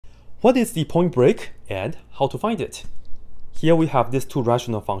what is the point break and how to find it? Here we have these two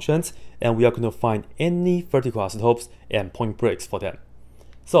rational functions, and we are going to find any vertical isotopes and point breaks for them.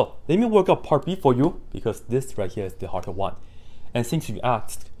 So let me work out part B for you, because this right here is the harder one. And since you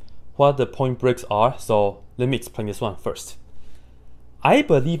asked what the point breaks are, so let me explain this one first. I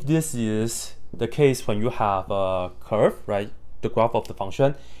believe this is the case when you have a curve, right? The graph of the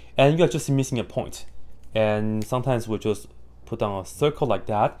function, and you are just missing a point. And sometimes we just put down a circle like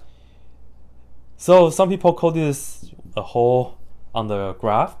that. So some people call this a hole on the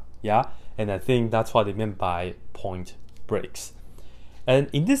graph, yeah? And I think that's what they meant by point breaks. And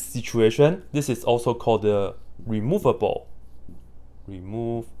in this situation, this is also called the removable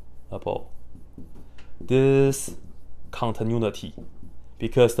discontinuity,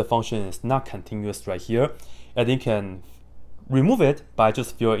 because the function is not continuous right here, and you can remove it by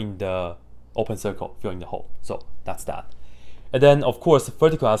just filling the open circle, filling the hole. So that's that. And then of course,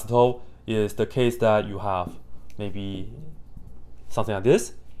 vertical asymptote is the case that you have maybe something like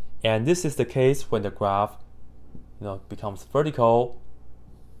this, and this is the case when the graph becomes vertical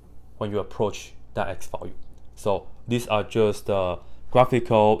when you approach that x value. So these are just the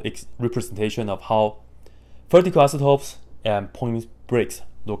graphical representation of how vertical isotopes and point breaks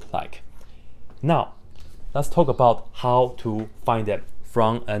look like. Now let's talk about how to find them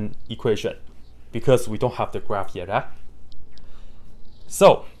from an equation, because we don't have the graph yet, right?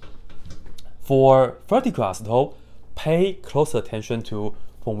 So for vertical asymptote, pay close attention to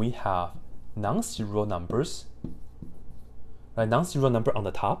when we have non-zero numbers, right? Non-zero number on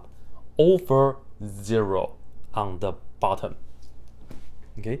the top over 0 on the bottom.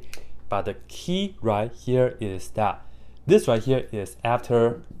 Okay, but the key right here is that this right here is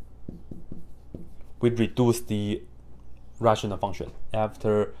after we reduce the rational function,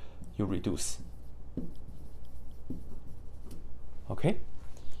 after you reduce. Okay,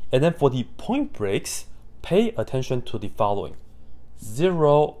 and then for the point breaks, pay attention to the following: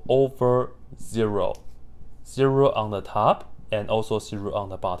 0 over 0, 0 on the top, and also 0 on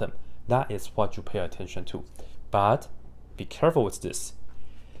the bottom. That is what you pay attention to. But be careful with this.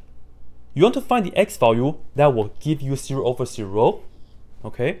 You want to find the x value that will give you 0 over 0.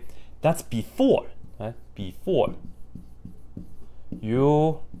 Okay, that's before, right? Before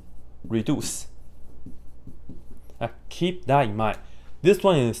you reduce. Keep that in mind. This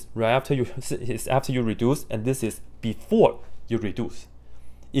one is right after you reduce, and this is before you reduce.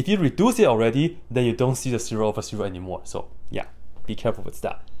 If you reduce it already, then you don't see the 0 over 0 anymore. So yeah, be careful with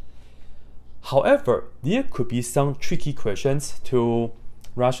that. However, there could be some tricky questions to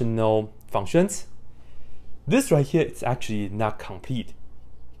rational functions. This right here is actually not complete.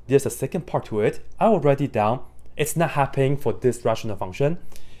 There's a second part to it. I will write it down. It's not happening for this rational function.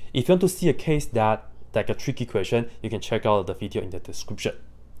 If you want to see a case that like a tricky question, you can check out the video in the description.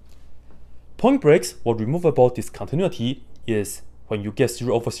 Point breaks or removable discontinuity is when you get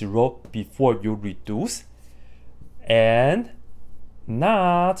 0 over 0 before you reduce, and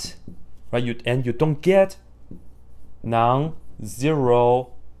not right. You don't get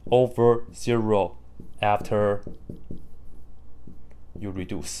non-zero over 0 after you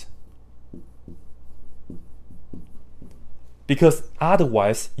reduce, because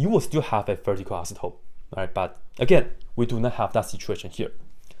otherwise you will still have a vertical asymptote, right? But again, we do not have that situation here.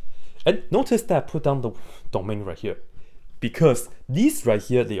 And notice that I put down the domain right here, because these right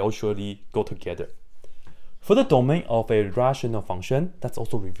here, they usually go together. For the domain of a rational function, let's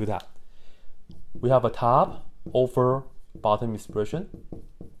also review that. We have a top over bottom expression.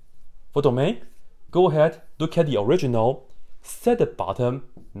 For domain, go ahead, look at the original, set the bottom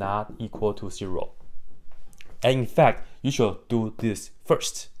not equal to 0. And in fact, you should do this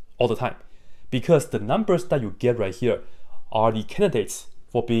first all the time, because the numbers that you get right here are the candidates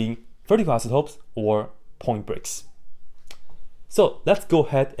for being vertical isotopes or point breaks. So let's go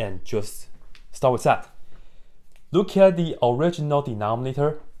ahead and just start with that. Look at the original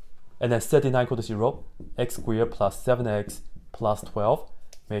denominator and then set it not equal to 0. X squared plus 7x plus 12,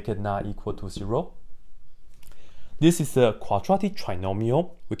 make it not equal to 0. This is a quadratic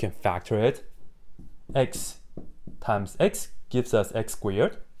trinomial. We can factor it. X times x gives us x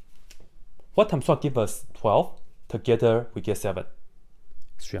squared. What times what gives us 12? Together we get 7.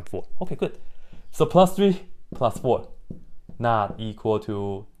 3 and 4. Okay, good. So plus 3 plus 4 not equal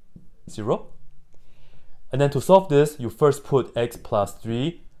to 0. And then to solve this, you first put x plus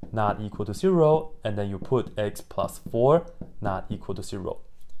 3 not equal to 0, and then you put x plus 4 not equal to 0.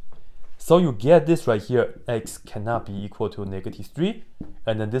 So you get this right here, x cannot be equal to -3,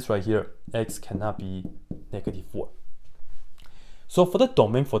 and then this right here, x cannot be -4. So for the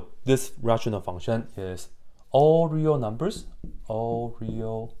domain for this rational function is all real numbers, all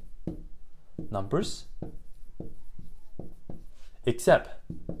real numbers except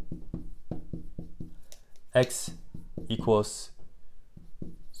x equals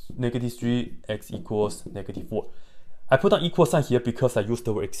 -3, x equals -4. I put an equal sign here because I used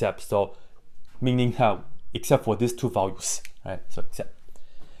the word except, so meaning how except for these two values, right? So except.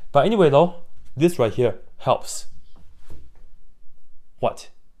 But anyway though, this right here helps. What?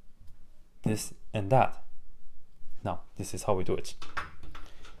 This and that. Now, this is how we do it.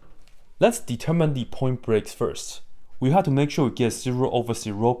 Let's determine the point breaks first. We have to make sure we get 0 over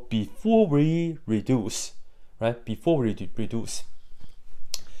 0 before we reduce, right? Before we reduce.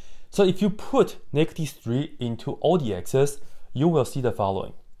 So if you put -3 into all the x's, you will see the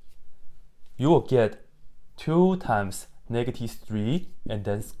following. You will get 2 times -3 and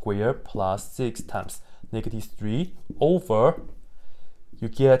then square plus 6 times -3 over, you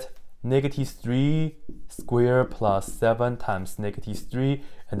get -3 square plus 7 times -3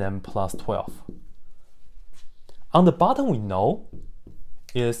 and then plus 12. On the bottom we know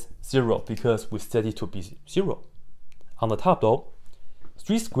is 0 because we set it to be 0. On the top though,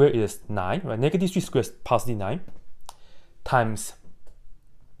 3 squared is 9, right? -3 squared is positive 9 times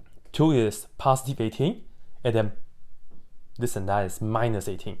 2 is positive 18, and then this and that is minus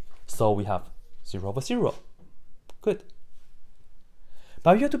 18. So we have 0 over 0. Good.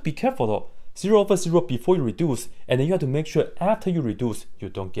 But you have to be careful though. 0 over 0 before you reduce, and then you have to make sure after you reduce, you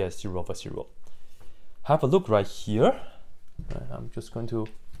don't get 0 over 0. Have a look right here. Right, I'm just going to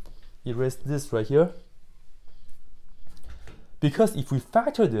erase this right here. Because if we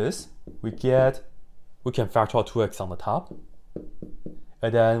factor this, we can factor out 2x on the top.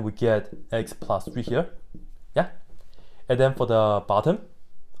 And then we get x plus 3 here. Yeah. And then for the bottom,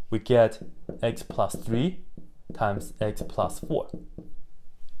 we get x plus 3 times x plus 4.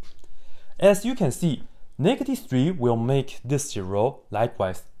 As you can see, -3 will make this 0,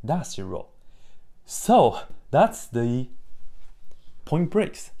 likewise that 0. So that's the point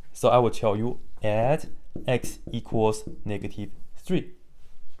breaks. So I will tell you add x equals -3.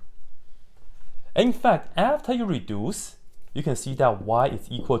 In fact, after you reduce, you can see that y is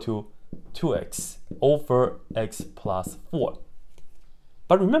equal to 2x over x plus 4.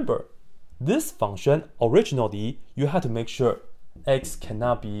 But remember, this function, originally, you had to make sure x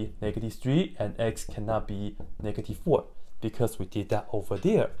cannot be -3 and x cannot be -4 because we did that over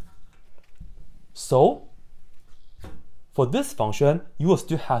there. So, for this function, you will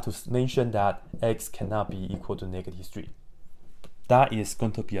still have to mention that x cannot be equal to -3. That is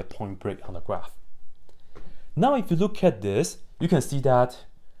going to be a point break on the graph. Now, if you look at this, you can see that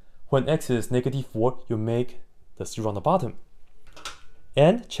when x is -4, you make the 0 on the bottom.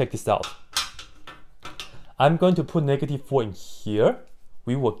 And check this out. I'm going to put -4 in here.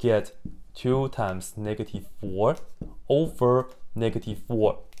 We will get 2 times -4 over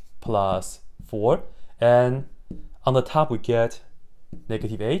 -4 plus 4. And on the top we get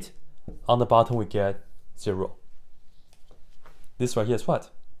 -8. On the bottom we get 0. This right here is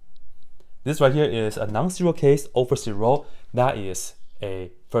what? This right here is a non-zero case over 0. That is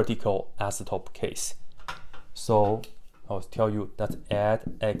a vertical asymptote case. So I'll tell you that add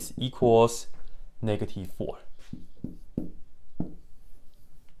x equals -4.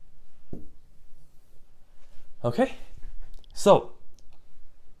 Okay, so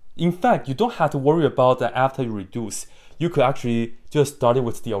in fact, you don't have to worry about that after you reduce. You could actually just start it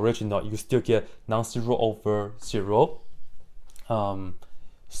with the original. You still get non-zero over 0.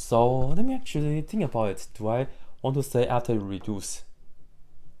 So let me actually think about it. Do I want to say after you reduce?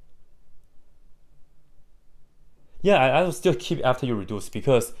 Yeah, I will still keep after you reduce,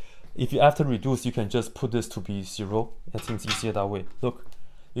 because if you after reduce, you can just put this to be 0. I think it's easier that way. Look,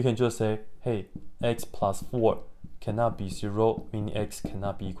 you can just say, hey, x plus 4 cannot be 0, meaning x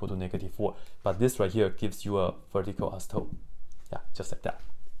cannot be equal to -4. But this right here gives you a vertical asymptote. Yeah, just like that.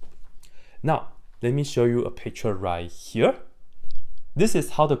 Now, let me show you a picture right here. This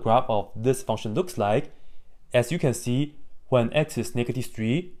is how the graph of this function looks like. As you can see, when x is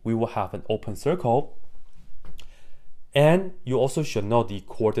 -3, we will have an open circle. And you also should know the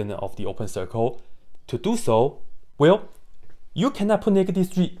coordinate of the open circle. To do so, well, you cannot put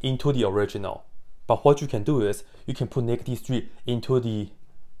 -3 into the original. But what you can do is, you can put -3 into the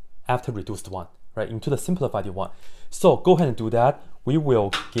after reduced one, right? Into the simplified one. So go ahead and do that. We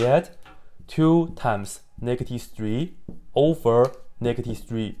will get 2 times -3 over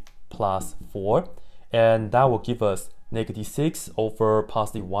 -3 plus 4. And that will give us -6 over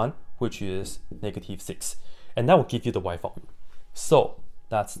 +1, which is -6. And that will give you the y value. So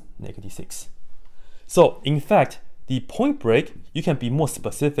that's -6. So in fact, the point break, you can be more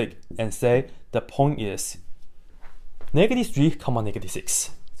specific and say the point is -3,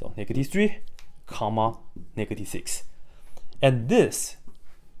 -6. So -3, comma, -6. And this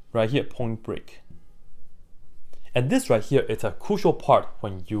right here, point break. And this right here is a crucial part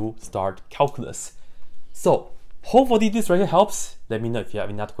when you start calculus. So hopefully this right here helps. Let me know if you have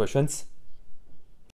any other questions.